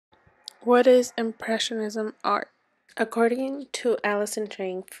What is Impressionism art? According to Alison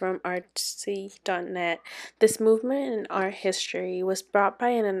Chang from artsy.net, this movement in art history was brought by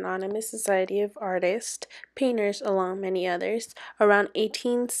an anonymous society of artists, painters, along many others, around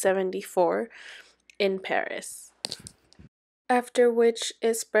 1874 in Paris, after which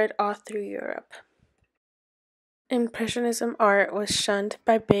it spread all through Europe. Impressionism art was shunned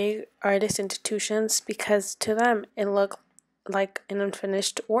by big artist institutions because to them it looked like an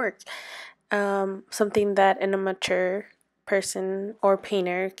unfinished work, something that an amateur person or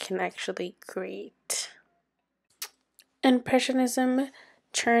painter can actually create. Impressionism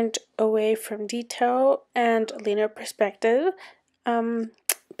turned away from detail and linear perspective. Um,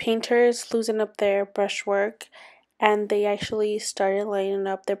 Painters loosened up their brushwork and they actually started lighting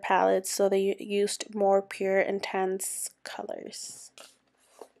up their palettes so they used more pure, intense colors.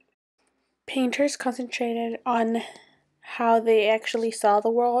 Painters concentrated on how they actually saw the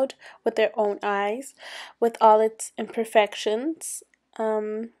world with their own eyes, with all its imperfections.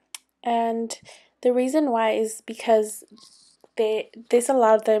 And the reason why is because this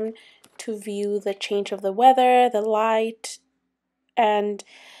allowed them to view the change of the weather, the light, and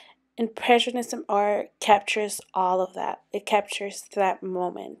Impressionism art captures all of that. It captures that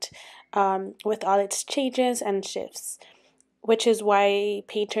moment with all its changes and shifts, which is why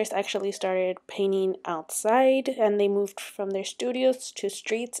painters actually started painting outside and they moved from their studios to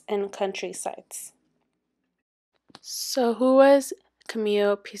streets and countrysides. So, who was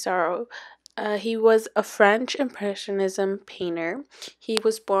Camille Pissarro? He was a French Impressionism painter. He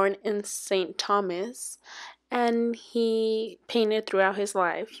was born in St. Thomas and he painted throughout his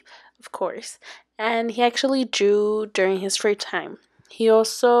life, of course. And he actually drew during his free time. He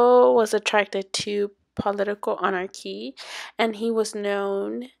also was attracted to political anarchy and he was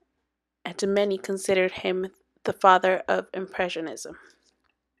known, and many considered him the father of Impressionism.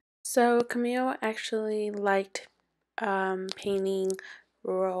 So Camille actually liked painting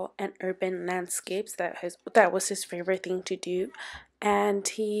rural and urban landscapes. That was his favorite thing to do, and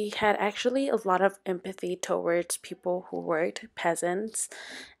he had actually a lot of empathy towards people who worked, peasants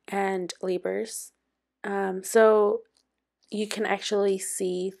and laborers. So you can actually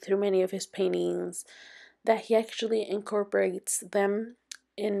see through many of his paintings that he actually incorporates them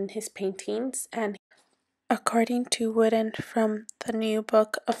in his paintings. And according to Wooden from the New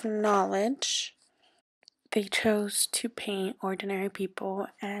Book of Knowledge, they chose to paint ordinary people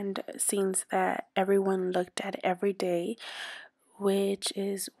and scenes that everyone looked at every day, which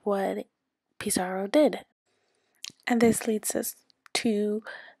is what Pissarro did. And this leads us to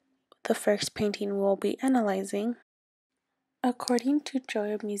the first painting we'll be analyzing. According to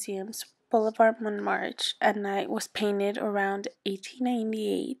Joya Museum's Boulevard Montmartre at Night was painted around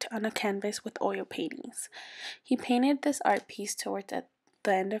 1898 on a canvas with oil paintings. He painted this art piece towards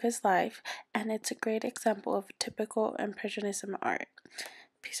the end of his life, and it's a great example of typical Impressionism art.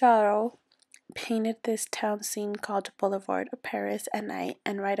 Pissarro painted this town scene called Boulevard of Paris at night,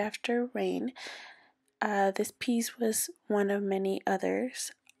 and right after rain. This piece was one of many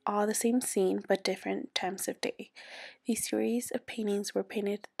others, all the same scene but different times of day. These series of paintings were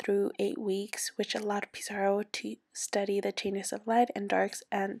painted through 8 weeks, which allowed Pissarro to study the changes of light and darks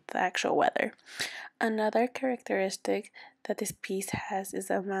and the actual weather. Another characteristic that this piece has is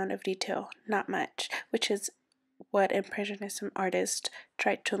the amount of detail, not much, which is what Impressionism artists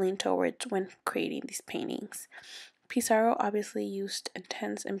tried to lean towards when creating these paintings. Pissarro obviously used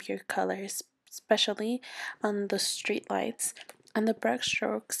intense and pure colors, especially on the street lights and the brush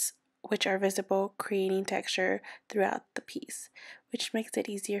strokes, which are visible, creating texture throughout the piece, which makes it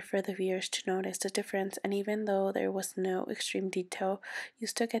easier for the viewers to notice the difference. And even though there was no extreme detail, you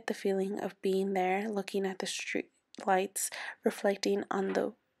still get the feeling of being there, looking at the street lights reflecting on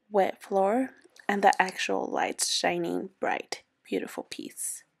the wet floor and the actual lights shining bright. Beautiful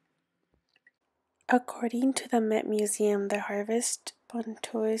piece. According to the Met Museum, the Harvest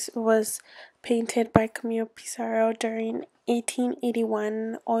Pontoise was painted by Camille Pissarro during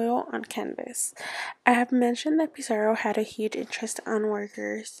 1881 oil on canvas. I have mentioned that Pissarro had a huge interest on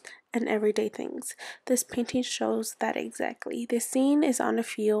workers and everyday things. This painting shows that exactly. The scene is on a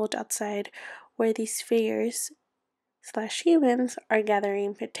field outside where these figures slash humans are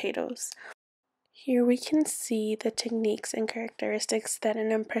gathering potatoes. Here we can see the techniques and characteristics that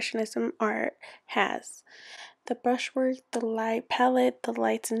an Impressionism art has. The brushwork, the light palette, the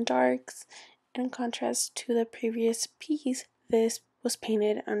lights and darks. In contrast to the previous piece, this was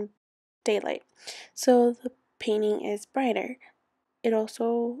painted on daylight, so the painting is brighter. It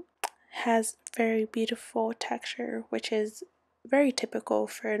also has very beautiful texture, which is very typical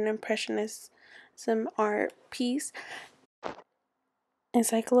for an Impressionism art piece.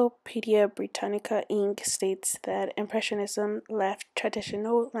 Encyclopedia Britannica Inc. states that Impressionism left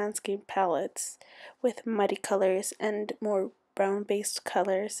traditional landscape palettes with muddy colors and more brown-based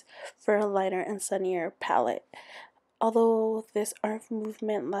colors for a lighter and sunnier palette. Although this art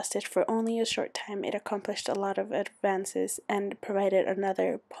movement lasted for only a short time, it accomplished a lot of advances and provided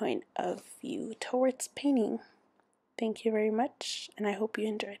another point of view towards painting. Thank you very much, and I hope you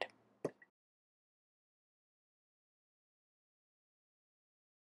enjoyed.